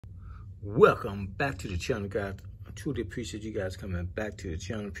Welcome back to the channel, guys. I truly appreciate you guys coming back to the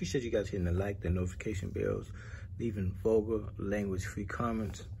channel. Appreciate you guys hitting the like, the notification bells, leaving vulgar, language-free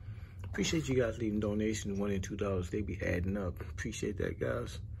comments. Appreciate you guys leaving donations, $1 and $2. They be adding up. Appreciate that,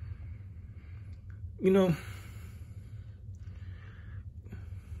 guys. You know,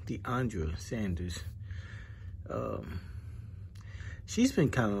 Deiondra Sanders, she's been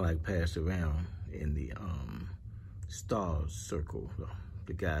kind of like passed around in the stars circle.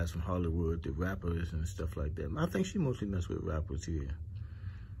 The guys from Hollywood, the rappers and stuff like that. I think she mostly messed with rappers here.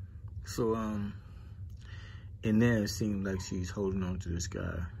 So, and then it seems like she's holding on to this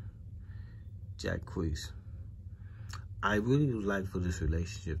guy, Jacquees. I really would like for this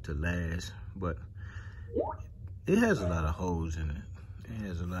relationship to last, but it has a lot of holes in it. It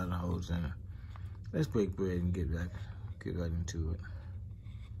has a lot of holes in it. Let's break bread and get right into it.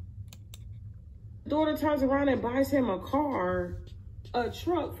 Daughter turns around and buys him a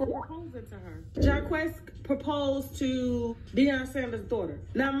truck for proposing to her. Jacquees proposed to Deion Sanders' daughter.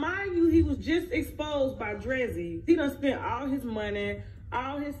 Now, mind you, he was just exposed by Dreezy. He done spent all his money,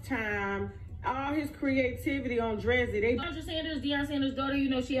 all his time, all his creativity on Dreezy. Deiondra Sanders, Deion Sanders' daughter, you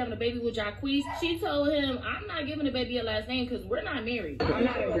know, she having a baby with Jacquees. She told him, I'm not giving the baby a last name because we're not married. I'm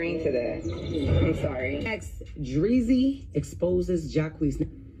not agreeing to that. I'm sorry. Next, Dreezy exposes Jacquees.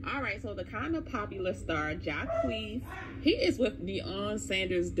 All right, so the kind of popular star, Jacquees, he is with Deion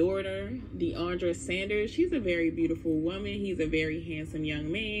Sanders' daughter, Deiondra Sanders. She's a very beautiful woman. He's a very handsome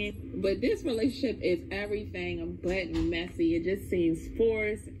young man. But this relationship is everything but messy. It just seems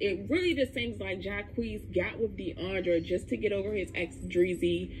forced. It really just seems like Jacquees got with Deiondra just to get over his ex,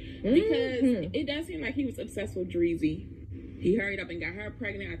 Dreezy. Because it does seem like he was obsessed with Dreezy. He hurried up and got her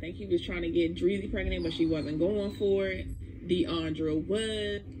pregnant. I think he was trying to get Dreezy pregnant, but she wasn't going for it. Deiondra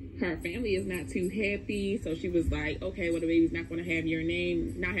was. Her family is not too happy, so she was like, okay, well, the baby's not going to have your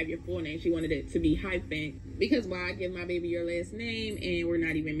name, not have your full name. She wanted it to be hyphen, because why give my baby your last name and we're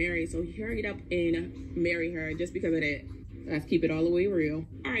not even married? So he hurried up and married her just because of that. Let's keep it all the way real.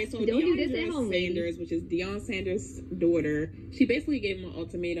 All right, so Deiondra Sanders, which is Deion Sanders' daughter, she basically gave him an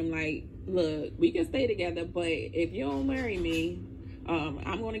ultimatum like, look, we can stay together, but if you don't marry me,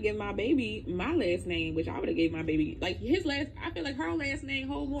 I'm going to give my baby my last name, which I would have gave my baby, like his last, I feel like her last name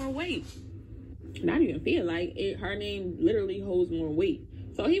hold more weight. Not even feel like it, her name literally holds more weight.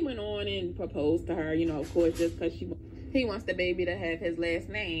 So he went on and proposed to her, you know, of course, just because he wants the baby to have his last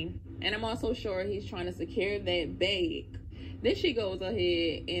name. And I'm also sure he's trying to secure that bag. Then she goes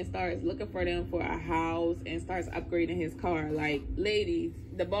ahead and starts looking for them for a house and starts upgrading his car. Like, ladies,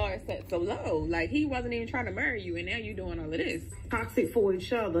 the bar is set so low. Like, he wasn't even trying to marry you, and now you're doing all of this. Toxic for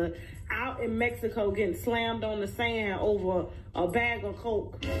each other. Out in Mexico getting slammed on the sand over a bag of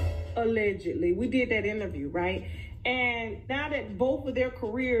coke, allegedly. We did that interview, right? And now that both of their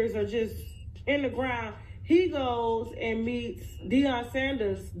careers are just in the ground, he goes and meets Deion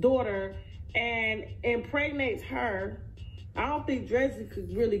Sanders' daughter and impregnates her. I don't think Dreezy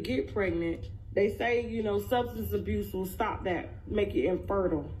could really get pregnant. They say, you know, substance abuse will stop that, make you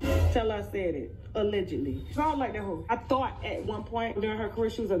infertile. Till I said it, allegedly. So I don't like that whole. I thought at one point during her career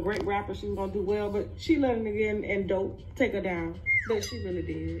she was a great rapper, she was gonna do well, but she let a nigga in and dope take her down. But she really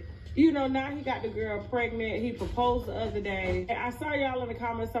did. You know, now he got the girl pregnant. He proposed the other day. I saw y'all in the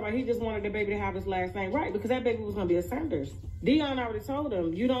comments talking about he just wanted the baby to have his last name. Right, because that baby was gonna be a Sanders. Deion already told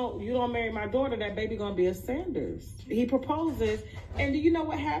him, you don't marry my daughter, that baby gonna be a Sanders. He proposes, and do you know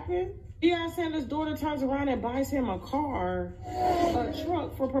what happened? Deion Sanders' daughter turns around and buys him a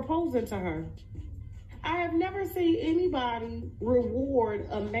truck for proposing to her. I have never seen anybody reward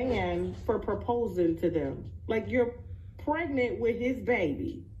a man for proposing to them. Like, you're pregnant with his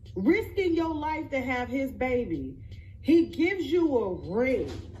baby, risking your life to have his baby. He gives you a ring,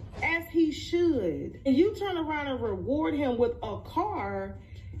 as he should. And you turn around and reward him with a car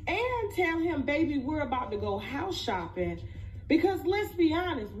and tell him, baby, we're about to go house shopping. Because let's be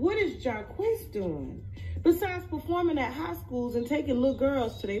honest, what is Jacquees doing? Besides performing at high schools and taking little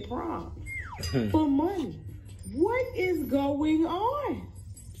girls to their prom for money. What is going on?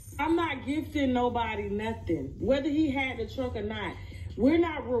 I'm not gifting nobody nothing, whether he had the truck or not. We're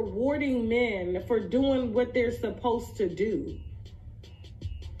not rewarding men for doing what they're supposed to do.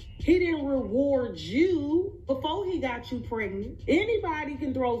 He didn't reward you before he got you pregnant. Anybody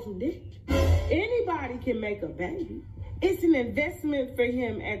can throw some dick. Anybody can make a baby. It's an investment for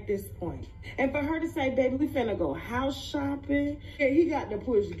him at this point. And for her to say, baby, we finna go house shopping. Yeah, he got the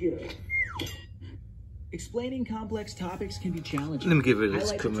push gift. Explaining complex topics can be challenging. Let me give it this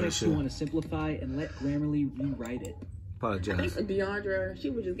I like commercial. the text you want to simplify and let Grammarly rewrite it. Apologize. I think Deiondra,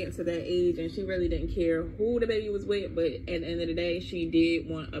 she was just getting to that age and she really didn't care who the baby was with, but at the end of the day, she did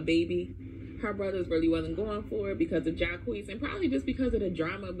want a baby. Her brothers really wasn't going for it because of Jacquees, and probably just because of the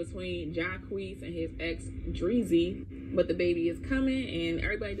drama between Jacquees and his ex, Dreezy. But the baby is coming, and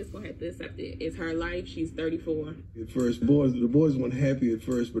everybody just gonna have to accept it. It's her life. She's 34. At first, the boys weren't happy at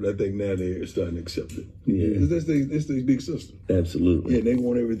first, but I think now they're starting to accept it. Yeah. Because that's their big sister. Absolutely. Yeah, they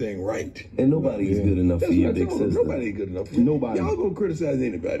want everything right. And nobody is good enough for your big sister. Nobody ain't good enough for you. Nobody. Y'all gonna criticize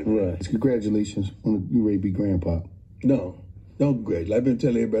anybody. Right. Congratulations on you ready to be grandpa. No. Don't congratulate. I've been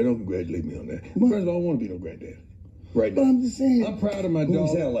telling everybody, don't congratulate me on that. First of all, I don't want to be no granddad. Right now. But I'm just saying. I'm proud of my dog. Who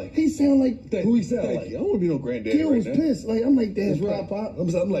he sound like? He sound like Who he sound like? I don't want to be no granddad Gil right was now. pissed. Like, I'm like, Dad's That's right. Pop. I'm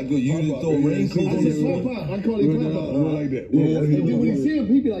like, yo, you didn't throw a raincoat I on said, his Pop. I call him Pop. I don't like that. Yeah, And then when he see him,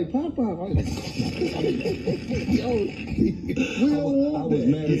 he be like, Pop. I was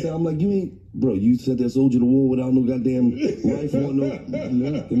mad as hell. I'm like, you ain't, bro, you sent that soldier to war without no goddamn rifle or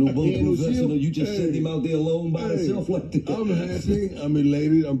no bulletproof vest. You just sent him out there alone by himself like that. I'm happy. I'm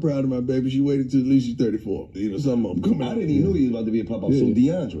elated. I'm proud of my baby. She waited till at least she's 34. You know, some of them come out. I didn't even know he was about to be a pop-up. So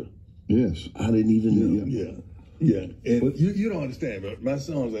Deiondra. Yes. I didn't even know. Yeah. And you don't understand, but my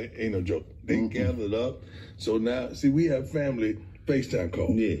sons ain't no joke. They gathered up. So now, see, we have family FaceTime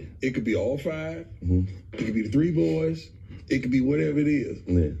calls. Yeah. It could be all five. It could be the three boys. It could be whatever it is.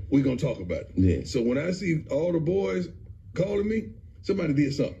 Yeah. We're going to talk about it. Yeah. So when I see all the boys calling me, somebody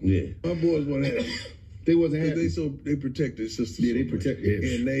did something. Yeah. My boys weren't happy. They wasn't happy. They protect their sisters. Yeah, they protect. Yeah.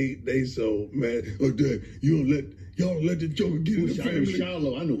 And they so mad. Oh, Dad, y'all don't let the joker get in the family.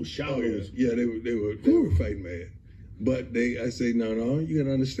 Shallow. I know shallow. Yeah, they were fighting mad. But I say, no, you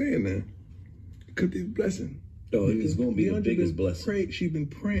gotta understand now. It could be a blessing. Oh, it's gonna be the biggest blessing. She's been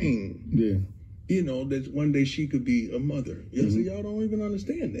praying. Yeah. You know, that one day she could be a mother. Y'all don't even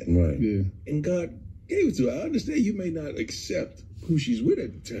understand that. Right. Yeah. And God gave it to her. I understand you may not accept who she's with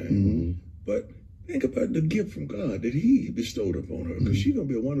at the time, but think about the gift from God that He bestowed upon her, because she's gonna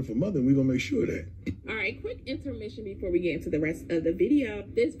be a wonderful mother, and we're gonna make sure of that. All right, quick intermission before we get into the rest of the video.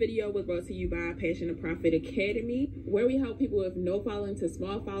 This video was brought to you by Passion to Profit Academy, where we help people with no following to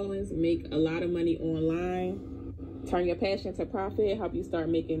small followings make a lot of money online. Turn your passion to profit, help you start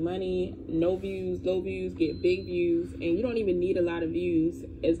making money. No views, low views, get big views. And you don't even need a lot of views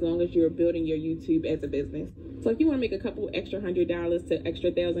as long as you're building your YouTube as a business. So if you want to make a couple extra $100 to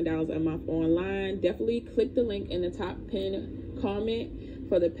extra $1,000 a month online, definitely click the link in the top pinned comment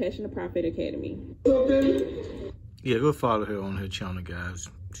for the Passion to Profit Academy. Yeah, go follow her on her channel, guys.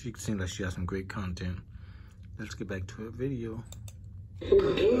 She seems like she has some great content. Let's get back to her video.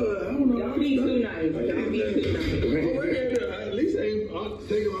 Don't be too nice. Don't be too nice. At least I ain't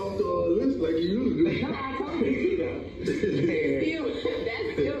taking off the list like you usually do. No, I told you to.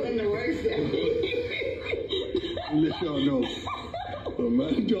 That's still in the works. Let y'all know.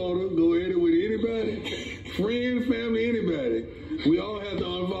 My daughter go at it with anybody, friend, family, anybody. We all have to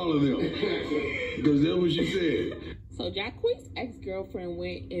unfollow them. Because that's what she said. So Jacquees' ex-girlfriend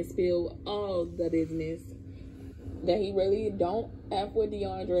went and spilled all the business. That he really don't F with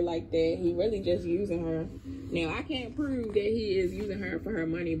Deiondra like that. He really just using her. Now, I can't prove that he is using her for her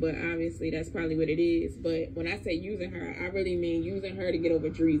money, but obviously that's probably what it is. But when I say using her, I really mean using her to get over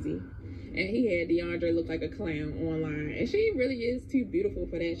Dreezy. And he had Deiondra look like a clown online. And she really is too beautiful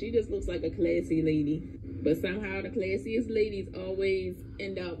for that. She just looks like a classy lady. But somehow the classiest ladies always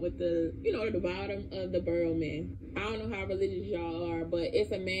end up with the, the bottom of the barrel men. I don't know how religious y'all are, but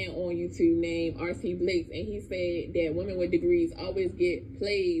it's a man on YouTube named RC Blakes, and he said that women with degrees always get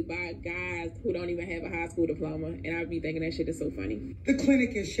played by guys who don't even have a high school diploma. And I'd be thinking that shit is so funny. The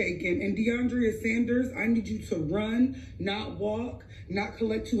clinic is shaking, and Deiondra Sanders, I need you to run, not walk, not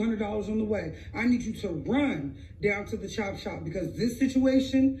collect $200 on the way. I need you to run down to the chop shop, because this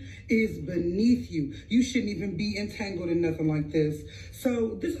situation is beneath you. You shouldn't even be entangled in nothing like this.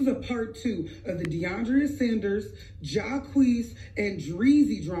 So this is a part 2 of the Deiondra Sanders, Jacquees, and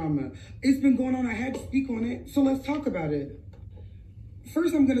Dreezy drama. It's been going on. I had to speak on it, so let's talk about it.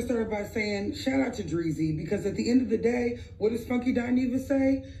 First, I'm going to start by saying shout out to Dreezy, because at the end of the day, what does Funky Deiondra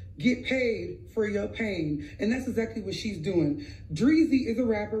say? Get paid for your pain. And that's exactly what she's doing. Dreezy is a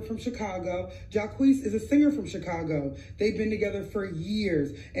rapper from Chicago. Jacquees is a singer from Chicago. They've been together for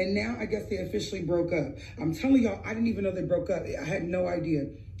years. And now I guess they officially broke up. I'm telling y'all, I didn't even know they broke up. I had no idea.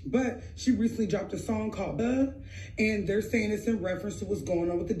 But she recently dropped a song called Buh, and they're saying it's in reference to what's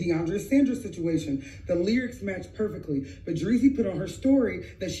going on with the Deiondra Sanders situation. The lyrics match perfectly, but Dreezy put on her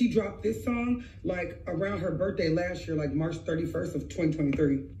story that she dropped this song like around her birthday last year, like March 31st of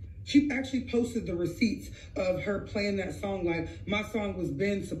 2023. She actually posted the receipts of her playing that song. Like, my song was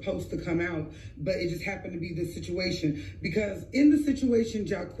been supposed to come out, but it just happened to be this situation. Because in the situation,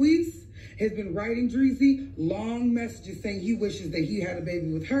 Jacquees has been writing Dreezy long messages saying he wishes that he had a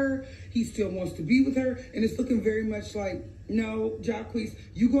baby with her. He still wants to be with her. And it's looking very much like, no, Jacquees,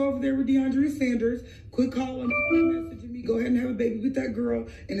 you go over there with Deiondra Sanders, quit calling me, messaging me, go ahead and have a baby with that girl.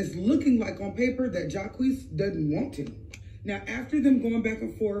 And it's looking like on paper that Jacquees doesn't want to. Now, after them going back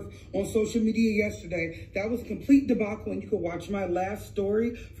and forth on social media yesterday, that was a complete debacle, and you can watch my last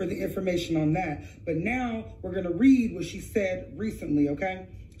story for the information on that. But now we're going to read what she said recently, okay?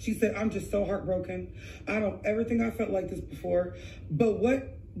 She said, I'm just so heartbroken. I don't ever think I felt like this before. But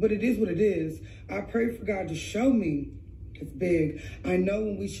it is what it is. I pray for God to show me. It's big. I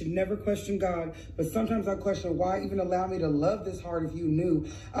know we should never question God, but sometimes I question why even allow me to love this hard if you knew.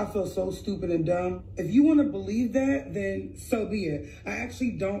 I feel so stupid and dumb. If you want to believe that, then so be it. I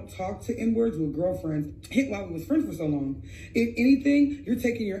actually don't talk to N-words with girlfriends while we was friends for so long. If anything, you're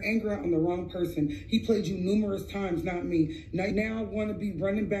taking your anger out on the wrong person. He played you numerous times, not me. Now I want to be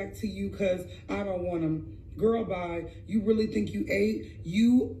running back to you because I don't want him. Girl, bye. You really think you ate?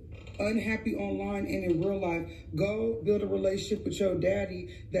 You unhappy online and in real life, go build a relationship with your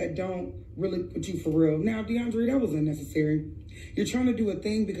daddy that don't really put you for real. Now, Deiondra, that was unnecessary. You're trying to do a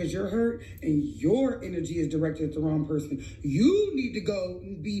thing because you're hurt and your energy is directed at the wrong person. You need to go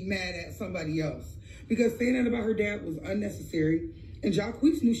and be mad at somebody else because saying that about her dad was unnecessary. And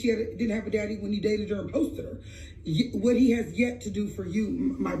Jacquees knew she didn't have a daddy when he dated her and posted her. What he has yet to do for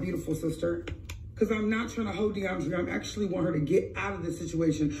you, my beautiful sister. Because I'm not trying to hold Deiondra. I actually want her to get out of this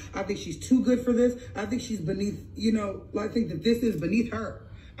situation. I think she's too good for this. I think she's beneath, I think that this is beneath her.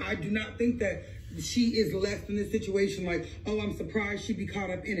 I do not think that she is less in this situation like, oh, I'm surprised she'd be caught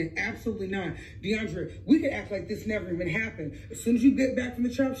up in it. Absolutely not. Deiondra, we could act like this never even happened. As soon as you get back from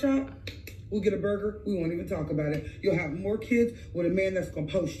the chop shop, we'll get a burger. We won't even talk about it. You'll have more kids with a man that's going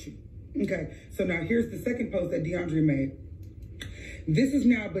to post you. Okay, so now here's the second post that Deiondra made. This is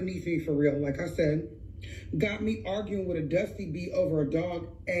now beneath me for real, like I said. Got me arguing with a dusty bee over a dog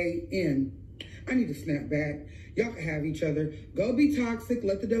A.N. I need to snap back. Y'all can have each other. Go be toxic.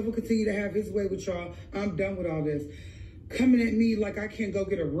 Let the devil continue to have his way with y'all. I'm done with all this. Coming at me like I can't go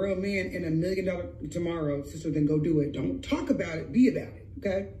get a real man and $1 million tomorrow. Sister, then go do it. Don't talk about it. Be about it,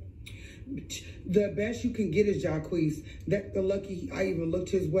 okay? The best you can get is Jacquees. That the lucky I even looked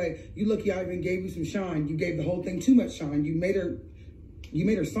his way. You lucky I even gave you some shine. You gave the whole thing too much shine. You made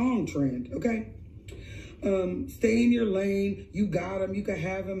her song trend, okay? Stay in your lane. You got him. You can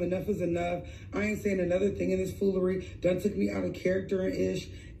have him. Enough is enough. I ain't saying another thing in this foolery. Done took me out of character and ish.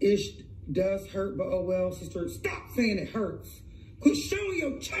 Ish does hurt, but oh well, sister. Stop saying it hurts. Quit showing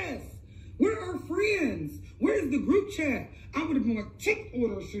your chest. Where are our friends? Where's the group chat? I would have been like, take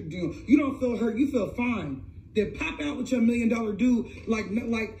order should do. You don't feel hurt. You feel fine. Then pop out with your $1 million dude like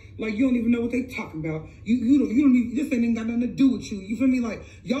you don't even know what they talking about. You don't even, this ain't even got nothing to do with you. You feel me? Like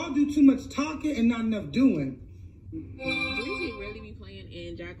y'all do too much talking and not enough doing. Dreezy really be playing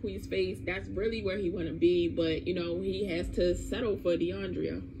in Jacquees' face. That's really where he want to be, but he has to settle for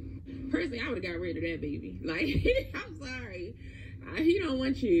Deiondra. Personally, I would have got rid of that baby. Like I'm sorry. He don't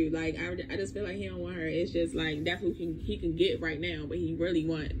want you. Like I just feel like he don't want her. It's just like that's who he can get right now, but he really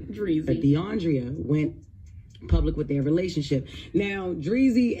want Dreezy. Deiondra went public with their relationship. Now,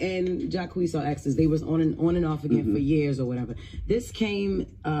 Dreezy and Jacquees are exes. They was on and off again for years or whatever. This came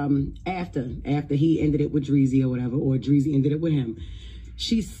after he ended it with Dreezy or whatever, or Dreezy ended it with him.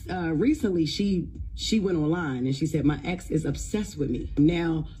 She's recently she went online and she said, my ex is obsessed with me.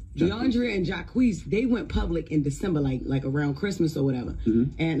 Now, Deiondra and Jacquees, they went public in December, like around Christmas or whatever.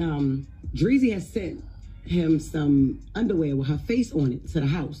 And Dreezy has sent him some underwear with her face on it to the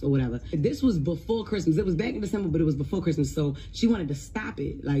house or whatever. This was before Christmas. It was back in December, but it was before Christmas. So she wanted to stop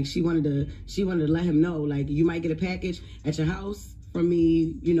it. Like she wanted to let him know, like, you might get a package at your house from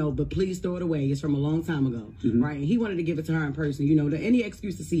me, but please throw it away. It's from a long time ago, right? And he wanted to give it to her in person, any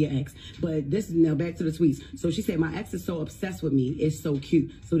excuse to see your ex. But this is now back to the tweets. So she said, my ex is so obsessed with me. It's so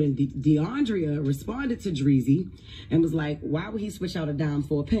cute. So then Deiondra responded to Dreezy and was like, why would he switch out a dime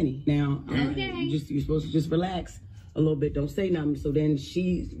for a penny? Now, you're supposed to just relax a little bit. Don't say nothing. So then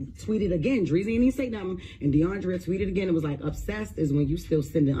she tweeted again. Dreezy didn't even say nothing. And Deiondra tweeted again and was like, obsessed is when you still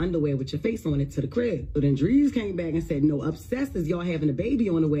sending underwear with your face on it to the crib. So then Dreezy came back and said, no, obsessed is y'all having a baby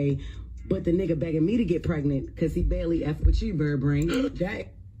on the way, but the nigga begging me to get pregnant because he barely F with you, bird brain.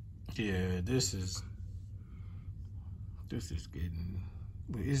 Yeah, this is getting,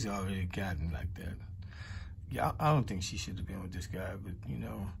 it's already gotten like that. Yeah, I don't think she should have been with this guy, but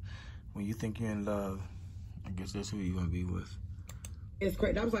when you think you're in love, I guess that's who you're gonna be with. It's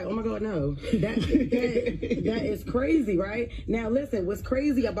crazy. I was like, oh my God, no. That is crazy, right? Now, listen, what's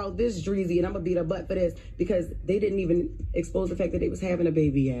crazy about this, Dreezy, and I'm going to beat her butt for this, because they didn't even expose the fact that they was having a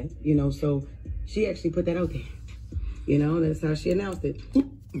baby yet, you know, so she actually put that out there. You know, that's how she announced it.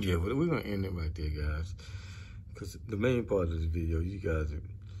 Yeah, well, we're going to end it right there, guys. Because the main part of this video, you guys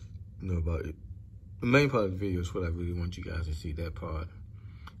know about it. The main part of the video is what I really want you guys to see, that part.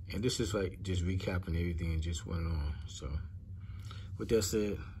 And this is like just recapping everything and just went on. So, with that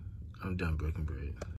said, I'm done breaking bread.